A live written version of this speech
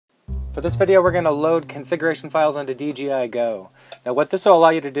For this video, we're going to load configuration files onto DJI Go. Now what this will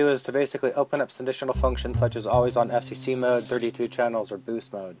allow you to do is to basically open up some additional functions such as always on FCC mode, 32 channels, or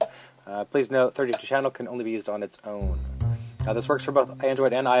boost mode. Please note 32 channel can only be used on its own. Now this works for both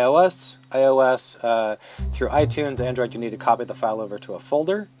Android and iOS. iOS through iTunes, Android you need to copy the file over to a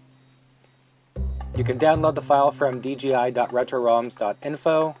folder. You can download the file from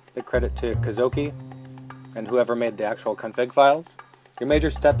dji.retroroms.info. Big credit to Kazoki and whoever made the actual config files. Your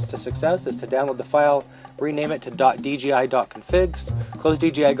major steps to success is to download the file, rename it to .dji.configs, close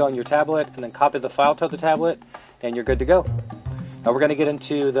DJI Go on your tablet, and then copy the file to the tablet, and you're good to go. Now we're going to get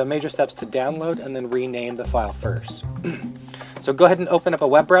into the major steps to download and then rename the file first. So go ahead and open up a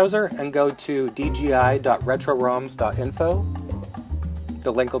web browser and go to dji.retroroms.info.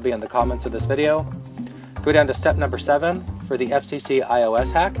 The link will be in the comments of this video. Go down to step number 7 for the FCC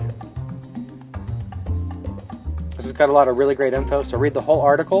iOS hack. This has got a lot of really great info, so read the whole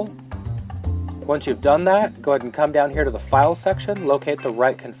article. Once you've done that, go ahead and come down here to the file section, locate the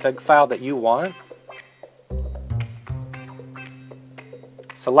right config file that you want.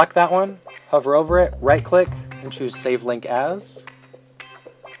 Select that one, hover over it, right click, and choose Save Link As.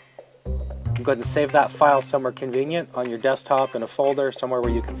 Go ahead and save that file somewhere convenient on your desktop in a folder, somewhere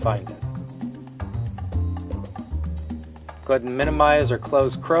where you can find it. Go ahead and minimize or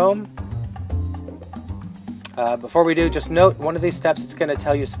close Chrome. Before we do, just note one of these steps, it's going to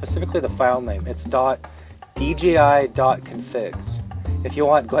tell you specifically the file name. It's .dji.configs. If you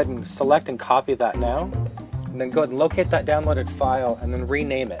want, go ahead and select and copy that now, and then go ahead and locate that downloaded file and then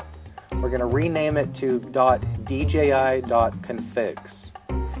rename it. We're going to rename it to .dji.configs.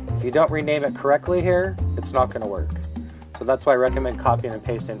 If you don't rename it correctly here, it's not going to work. So that's why I recommend copying and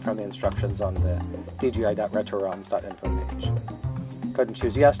pasting from the instructions on the dji.retroroms.info page. Go ahead and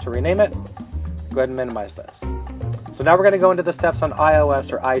choose yes to rename it. Go ahead and minimize this. So now we're going to go into the steps on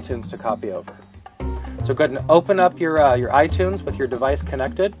iOS or iTunes to copy over. So go ahead and open up your iTunes with your device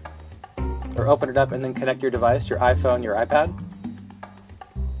connected, or open it up and then connect your device, your iPhone, your iPad.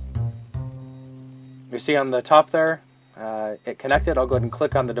 You see on the top there, it connected. I'll go ahead and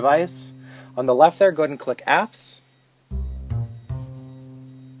click on the device. On the left there, go ahead and click Apps.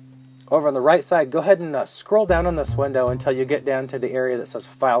 Over on the right side, go ahead and scroll down on this window until you get down to the area that says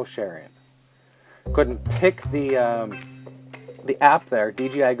File Sharing. Go ahead and pick the app there,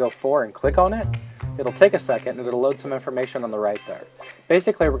 DJI Go 4, and click on it. It'll take a second and it'll load some information on the right there.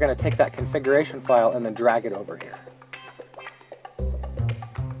 Basically, we're going to take that configuration file and then drag it over here.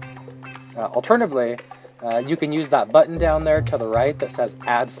 Alternatively, you can use that button down there to the right that says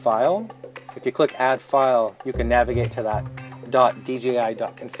Add File. If you click Add File, you can navigate to that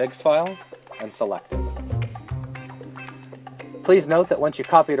 .dji.configs file and select it. Please note that once you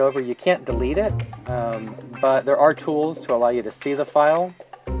copy it over, you can't delete it, but there are tools to allow you to see the file,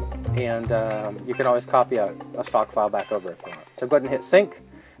 and you can always copy a stock file back over if you want. So go ahead and hit sync,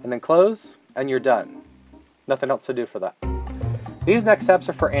 and then close, and you're done. Nothing else to do for that. These next steps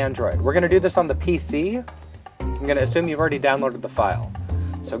are for Android. We're going to do this on the PC. I'm going to assume you've already downloaded the file.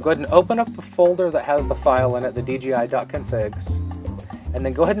 So go ahead and open up the folder that has the file in it, the dji.configs, and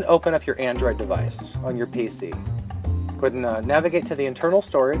then go ahead and open up your Android device on your PC. Go ahead and navigate to the internal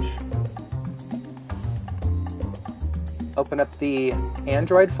storage. Open up the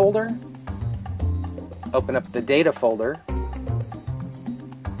Android folder. Open up the data folder.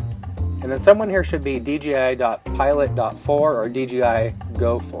 And then someone here should be dji.pilot.4 or DJI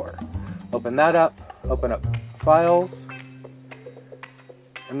Go 4. Open that up. Open up Files.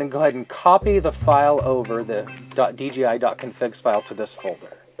 And then go ahead and copy the file over, the .dji.configs file, to this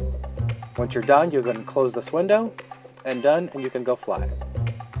folder. Once you're done, you're going to close this window. And done, and you can go fly.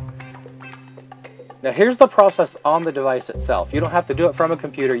 Now here's the process on the device itself. You don't have to do it from a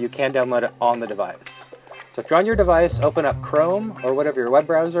computer, you can download it on the device. So if you're on your device, open up Chrome or whatever your web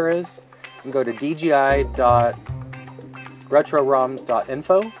browser is, and go to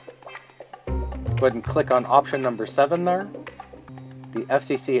dji.retroroms.info. Go ahead and click on option number 7 there, the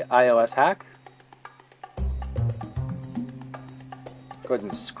FCC iOS hack. Go ahead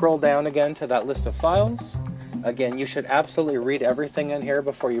and scroll down again to that list of files. Again, you should absolutely read everything in here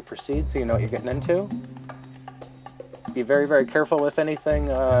before you proceed so you know what you're getting into. Be very, very careful with anything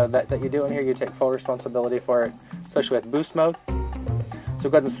that you do in here. You take full responsibility for it, especially with boost mode.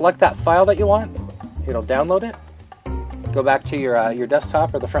 So go ahead and select that file that you want. It'll download it. Go back to your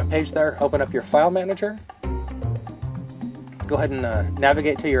desktop or the front page there. Open up your file manager. Go ahead and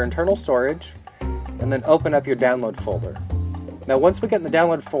navigate to your internal storage, and then open up your download folder. Now once we get in the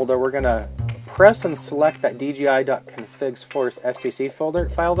download folder, we're going to press and select that dji.configs force FCC folder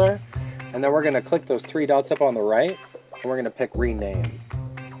file there, and then we're going to click those 3 dots up on the right, and we're going to pick rename.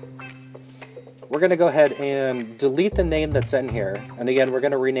 we're going to go ahead and delete the name that's in here. And again, we're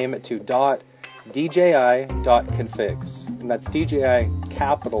going to rename it to .dji.configs. And that's DJI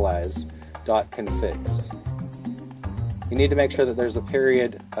capitalized .configs. You need to make sure that there's a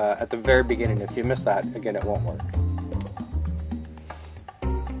period at the very beginning. If you miss that, again, it won't work.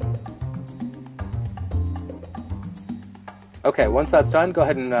 Okay, once that's done, go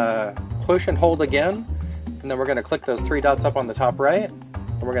ahead and push and hold again. And then we're going to click those three dots up on the top right.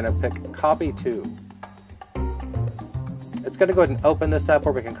 And we're going to pick copy to. It's going to go ahead and open this up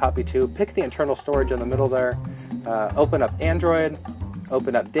where we can copy to. Pick the internal storage in the middle there. Open up Android.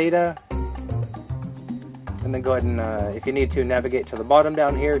 Open up data. And then go ahead and, if you need to, navigate to the bottom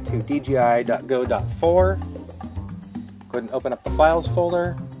down here to dji.go.4. Go ahead and open up the files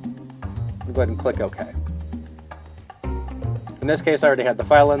folder. And go ahead and click OK. In this case, I already had the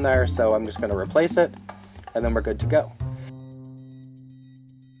file in there, so I'm just going to replace it. And then we're good to go.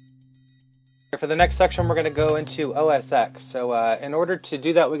 For the next section, we're going to go into OS X. So in order to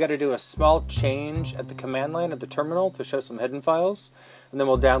do that, we got to do a small change at the command line at the terminal to show some hidden files. And then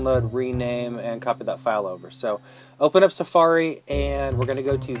we'll download, rename, and copy that file over. So open up Safari, and we're going to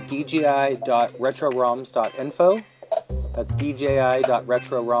go to dji.retroroms.info. That's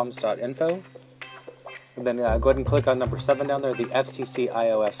dji.retroroms.info. And then go ahead and click on number 7 down there, the FCC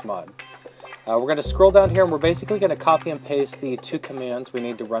iOS mod. We're going to scroll down here, and we're basically going to copy and paste the two commands we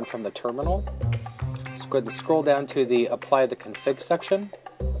need to run from the terminal. So go ahead and scroll down to the apply the config section.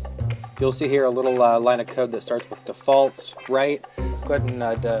 You'll see here a little line of code that starts with defaults, right? Go ahead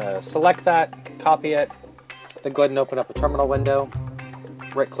and select that, copy it, then go ahead and open up a terminal window.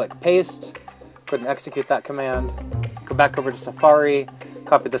 Right-click paste, go ahead and execute that command. Go back over to Safari,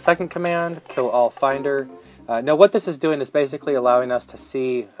 copy the second command, kill all finder. Now what this is doing is basically allowing us to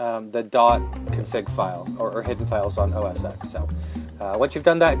see the .config file or hidden files on OS X. So once you've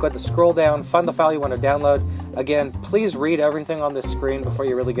done that, go ahead and scroll down, find the file you want to download. Again, please read everything on this screen before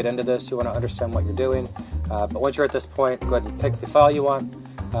you really get into this. You want to understand what you're doing. But once you're at this point, go ahead and pick the file you want,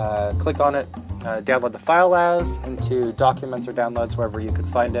 click on it, download the file as into documents or downloads, wherever you could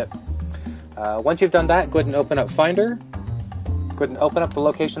find it. Once you've done that, go ahead and open up Finder. Go ahead and open up the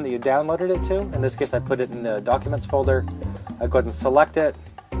location that you downloaded it to. In this case, I put it in the Documents folder. Go ahead and select it.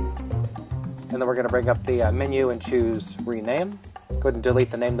 And then we're going to bring up the menu and choose Rename. Go ahead and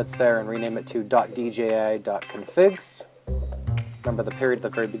delete the name that's there and rename it to .dji.configs. Remember the period at the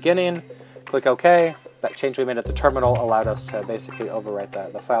very beginning. Click OK. That change we made at the terminal allowed us to basically overwrite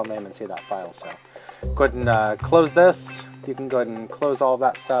the file name and see that file. So go ahead and close this. You can go ahead and close all of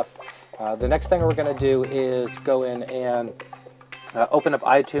that stuff. The next thing we're going to do is go in and open up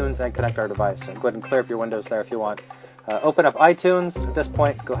iTunes and connect our device. So go ahead and clear up your windows there if you want. Open up iTunes. At this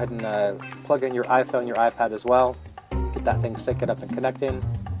point, go ahead and plug in your iPhone, your iPad as well. Get that thing synced up and connecting.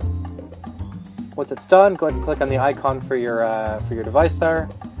 Once it's done, go ahead and click on the icon for your device there.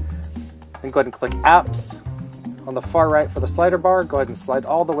 Then go ahead and click Apps. On the far right for the slider bar, go ahead and slide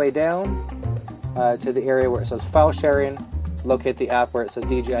all the way down to the area where it says File Sharing. Locate the app where it says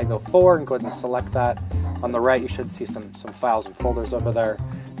DJI Go 4 and go ahead and select that. On the right, you should see some files and folders over there.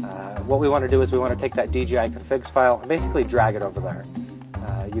 What we want to do is we want to take that DJI configs file and basically drag it over there.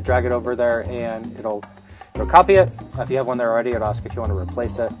 You drag it over there and it'll copy it. If you have one there already, it'll ask if you want to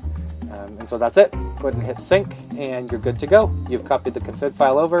replace it. And so that's it. Go ahead and hit sync and you're good to go. You've copied the config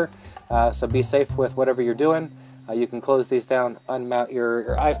file over, so be safe with whatever you're doing. You can close these down, unmount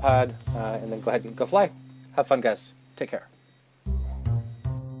your iPod, and then go ahead and go fly. Have fun, guys. Take care.